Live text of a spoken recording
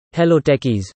Hello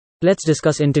techies. Let's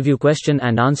discuss interview question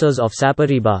and answers of SAP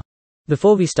Ariba.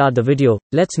 Before we start the video,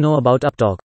 let's know about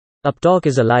Upptalk. Upptalk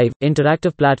is a live,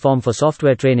 interactive platform for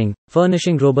software training,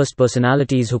 furnishing robust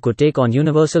personalities who could take on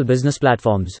universal business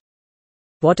platforms.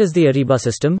 What is the Ariba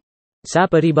system?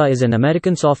 SAP Ariba is an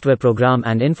American software program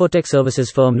and infotech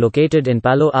services firm located in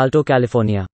Palo Alto,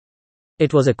 California.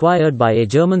 It was acquired by a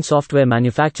German software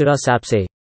manufacturer SAP.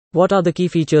 What are the key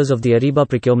features of the Ariba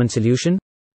procurement solution?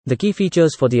 The key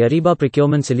features for the Ariba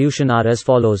procurement solution are as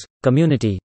follows: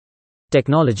 community,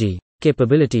 technology,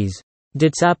 capabilities.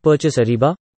 Did SAP purchase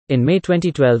Ariba? In May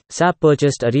 2012, SAP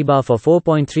purchased Ariba for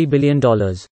 $4.3 billion.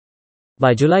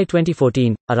 By July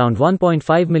 2014, around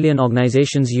 1.5 million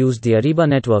organizations used the Ariba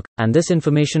network, and this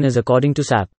information is according to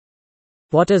SAP.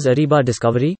 What is Ariba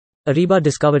Discovery? Ariba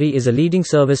Discovery is a leading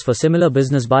service for similar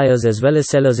business buyers as well as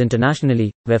sellers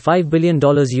internationally, where $5 billion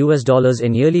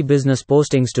in yearly business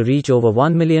postings to reach over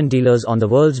 1 million dealers on the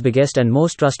world's biggest and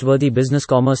most trustworthy business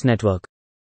commerce network.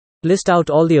 List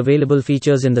out all the available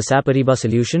features in the SAP Ariba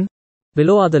solution.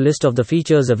 Below are the list of the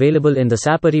features available in the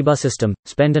SAP Ariba system: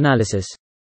 spend analysis,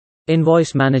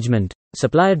 invoice management,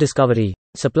 supplier discovery,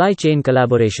 supply chain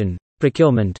collaboration,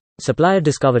 procurement, supplier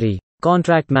discovery,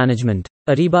 contract management,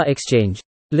 Ariba exchange.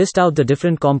 List out the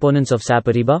different components of SAP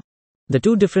Ariba. The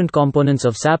two different components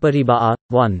of SAP Ariba are: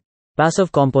 1. Passive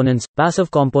components.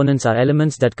 Passive components are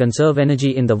elements that conserve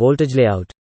energy in the voltage layout.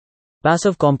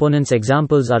 Passive components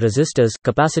examples are resistors,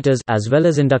 capacitors, as well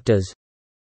as inductors.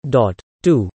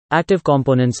 2. Active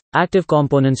components. Active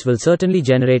components will certainly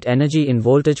generate energy in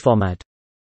voltage format.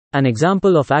 An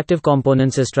example of active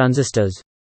components is transistors.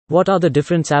 What are the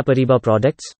different SAP Ariba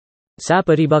products? SAP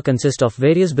Ariba consists of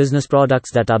various business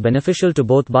products that are beneficial to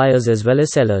both buyers as well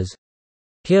as sellers.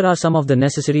 Here are some of the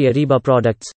necessary Ariba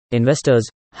products: investors,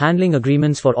 handling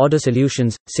agreements for order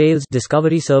solutions, sales,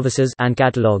 discovery services, and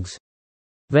catalogs.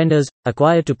 Vendors,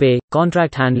 acquire to pay,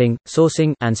 contract handling,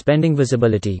 sourcing, and spending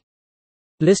visibility.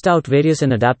 List out various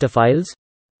in adapter files.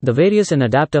 The various in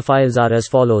adapter files are as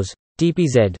follows: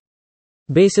 TPZ,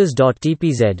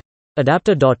 basis.tpz,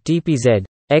 adapter.tpz,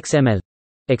 XML.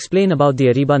 Explain about the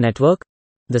Ariba network.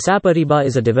 The SAP Ariba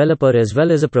is a developer as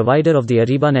well as a provider of the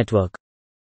Ariba network.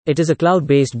 It is a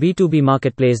cloud-based B2B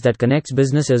marketplace that connects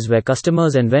businesses where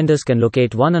customers and vendors can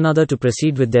locate one another to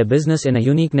proceed with their business in a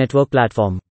unique network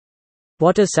platform.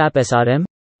 What is SAP SRM?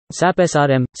 SAP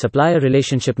SRM, Supplier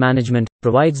Relationship Management,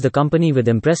 provides the company with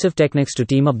impressive techniques to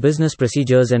team up business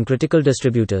procedures and critical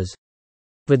distributors.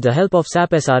 With the help of SAP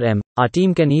SRM, our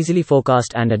team can easily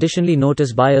forecast and additionally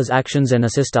notice buyers' actions and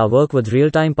assist our work with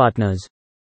real-time partners.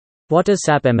 What is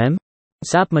SAP MM?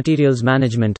 SAP Materials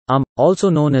Management, also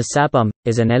known as SAP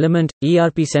is an element,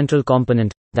 ERP central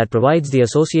component, that provides the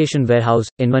association warehouse,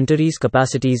 inventories,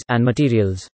 capacities, and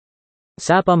materials.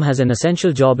 SAP has an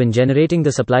essential job in generating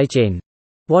the supply chain.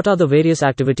 What are the various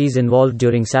activities involved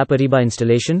during SAP Ariba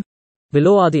installation?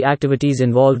 Below are the activities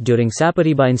involved during SAP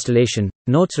Ariba installation.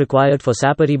 Notes required for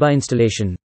SAP Ariba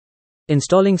installation.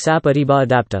 Installing SAP Ariba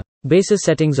adapter. Basis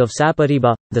settings of SAP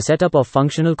Ariba. The setup of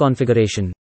functional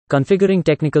configuration. Configuring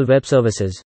technical web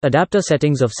services. Adapter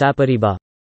settings of SAP Ariba.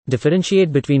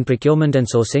 Differentiate between procurement and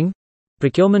sourcing.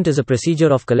 Procurement is a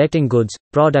procedure of collecting goods,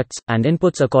 products, and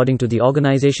inputs according to the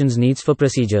organization's needs for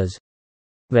procedures.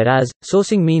 Whereas,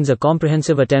 sourcing means a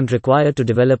comprehensive attempt required to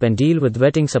develop and deal with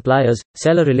vetting suppliers,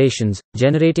 seller relations,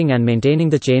 generating and maintaining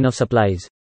the chain of supplies.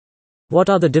 What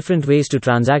are the different ways to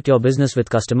transact your business with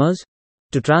customers?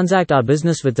 To transact our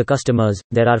business with the customers,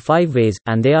 there are 5 ways,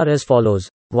 and they are as follows: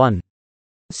 1.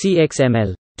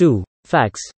 CXML. 2.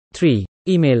 Fax. 3.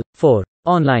 Email. 4.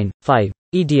 Online. 5.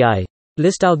 EDI.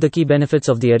 List out the key benefits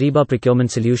of the Ariba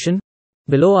procurement solution.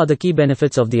 Below are the key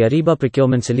benefits of the Ariba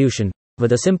procurement solution.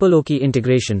 With a simple OKey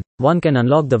integration, one can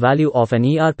unlock the value of an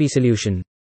ERP solution.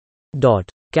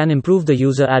 Can improve the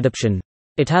user adoption.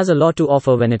 It has a lot to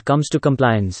offer when it comes to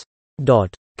compliance.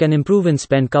 Can improve in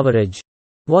spend coverage.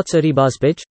 What's Ariba's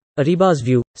pitch? Ariba's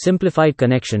view: simplified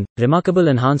connection, remarkable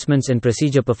enhancements in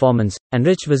procedure performance,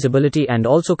 enriched visibility, and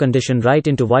also condition right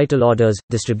into vital orders,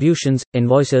 distributions,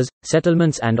 invoices,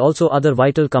 settlements, and also other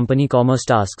vital company commerce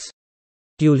tasks.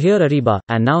 You'll hear Ariba,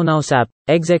 and now SAP,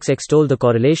 execs extol the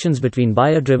correlations between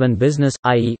buyer-driven business,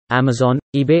 i.e., Amazon,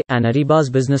 eBay, and Ariba's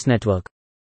business network.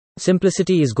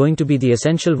 Simplicity is going to be the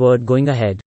essential word going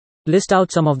ahead. List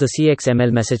out some of the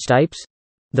CXML message types.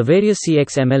 The various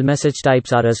CXML message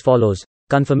types are as follows: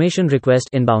 confirmation request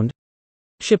inbound,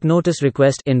 ship notice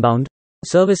request inbound,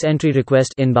 service entry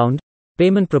request inbound,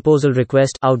 payment proposal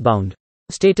request outbound,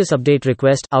 status update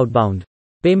request outbound,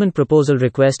 payment proposal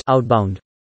request outbound.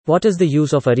 What is the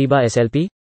use of Ariba SLP?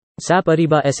 SAP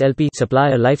Ariba SLP,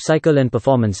 Supplier Lifecycle and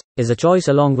Performance, is a choice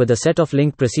along with a set of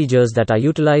linked procedures that are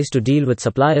utilized to deal with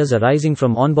suppliers arising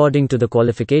from onboarding to the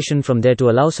qualification, from there to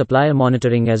allow supplier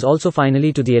monitoring, as also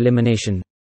finally to the elimination.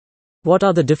 What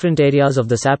are the different areas of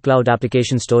the SAP Cloud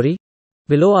application story?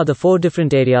 Below are the 4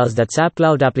 different areas that SAP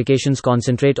Cloud applications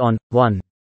concentrate on. 1.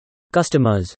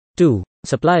 Customers. 2.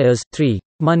 Suppliers. 3.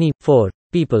 Money. 4.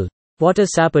 People. What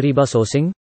is SAP Ariba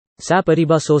sourcing? SAP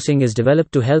Ariba sourcing is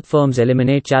developed to help firms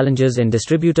eliminate challenges in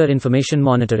distributor information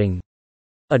monitoring.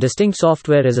 A distinct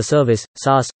software as a service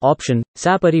 (SaaS) option,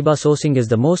 SAP Ariba sourcing is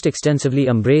the most extensively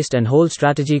embraced and whole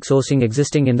strategic sourcing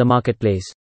existing in the marketplace.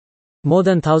 More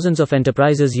than thousands of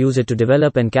enterprises use it to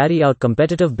develop and carry out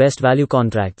competitive best value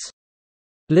contracts.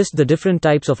 List the different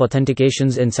types of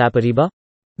authentications in SAP Ariba.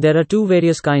 There are 2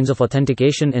 various kinds of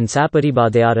authentication in SAP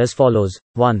Ariba. They are as follows.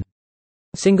 1.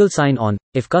 Single sign-on.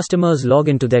 If customers log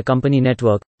into their company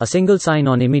network, a single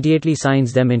sign-on immediately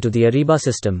signs them into the Ariba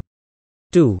system.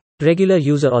 2. Regular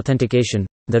user authentication.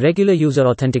 The regular user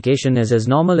authentication is as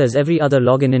normal as every other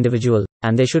login individual,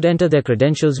 and they should enter their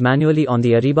credentials manually on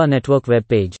the Ariba network web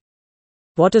page.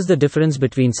 What is the difference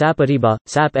between SAP Ariba,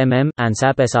 SAP MM, and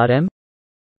SAP SRM?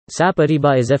 SAP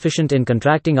Ariba is efficient in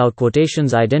contracting out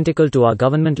quotations identical to our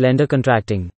government lender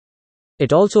contracting.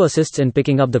 It also assists in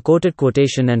picking up the quoted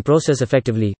quotation and process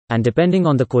effectively, and depending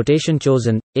on the quotation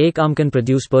chosen, ACM can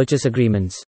produce purchase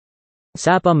agreements.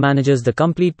 SAP manages the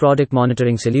complete product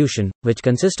monitoring solution, which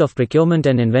consists of procurement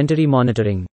and inventory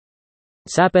monitoring.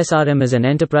 SAP SRM is an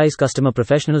enterprise customer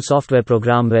professional software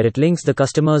program where it links the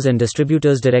customers and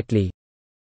distributors directly.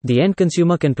 The end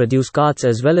consumer can produce carts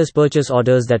as well as purchase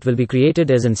orders that will be created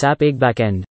as in SAP AIG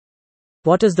backend.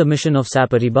 What is the mission of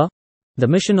SAP Ariba? The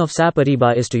mission of SAP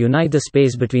Ariba is to unite the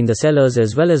space between the sellers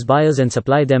as well as buyers and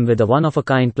supply them with a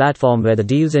one-of-a-kind platform where the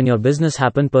deals in your business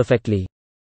happen perfectly.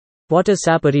 What is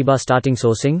SAP Ariba Starting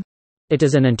Sourcing? It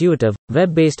is an intuitive,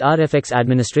 web-based RFX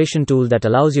administration tool that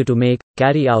allows you to make,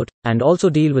 carry out, and also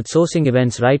deal with sourcing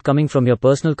events right coming from your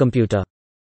personal computer.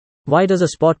 Why does a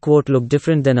spot quote look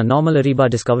different than a normal Ariba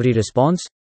discovery response?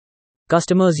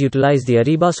 Customers utilize the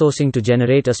Ariba sourcing to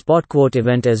generate a spot quote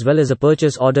event as well as a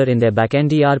purchase order in their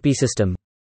backend ERP system.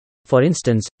 For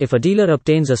instance, if a dealer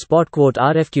obtains a spot quote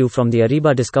RFQ from the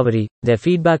Ariba discovery, their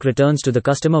feedback returns to the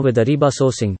customer with Ariba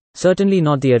sourcing, certainly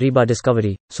not the Ariba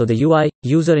discovery, so the UI,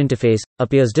 user interface,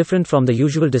 appears different from the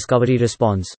usual discovery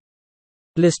response.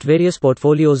 List various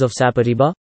portfolios of SAP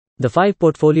Ariba. The 5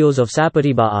 portfolios of SAP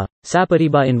Ariba are: SAP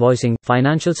Ariba Invoicing,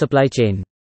 Financial Supply Chain.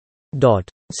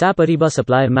 SAP Ariba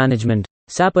Supplier Management,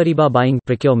 SAP Ariba Buying,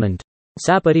 Procurement,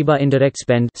 SAP Ariba Indirect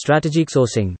Spend, Strategic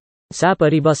Sourcing, SAP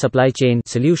Ariba Supply Chain,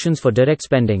 Solutions for Direct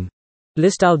Spending.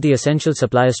 List out the essential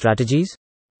supplier strategies.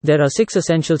 There are 6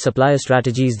 essential supplier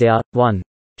strategies. They are: 1.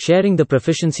 Sharing the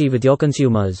proficiency with your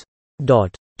consumers.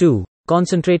 2.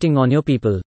 Concentrating on your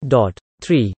people.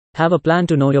 3. Have a plan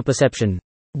to know your perception.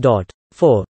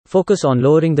 4. Focus on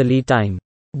lowering the lead time.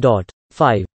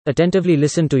 5. Attentively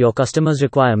listen to your customers'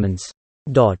 requirements.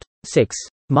 6.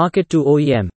 Market to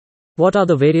OEM. What are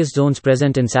the various zones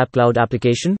present in SAP Cloud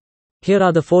application? Here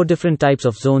are the 4 different types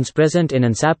of zones present in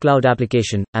an SAP Cloud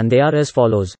application, and they are as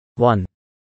follows. 1.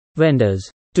 Vendors.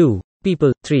 2.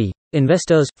 People. 3.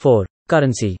 Investors. 4.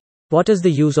 Currency. What is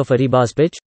the use of Ariba's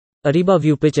pitch? Ariba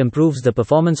View Pitch improves the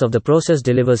performance of the process,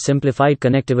 delivers simplified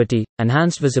connectivity,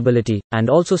 enhanced visibility, and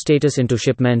also status into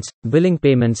shipments, billing,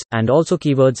 payments, and also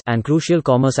keywords and crucial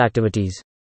commerce activities.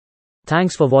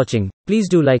 Thanks for watching. Please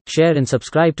do like, share and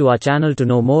subscribe to our channel to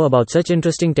know more about such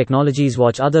interesting technologies.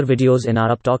 Watch other videos in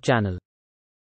our Upptalk channel.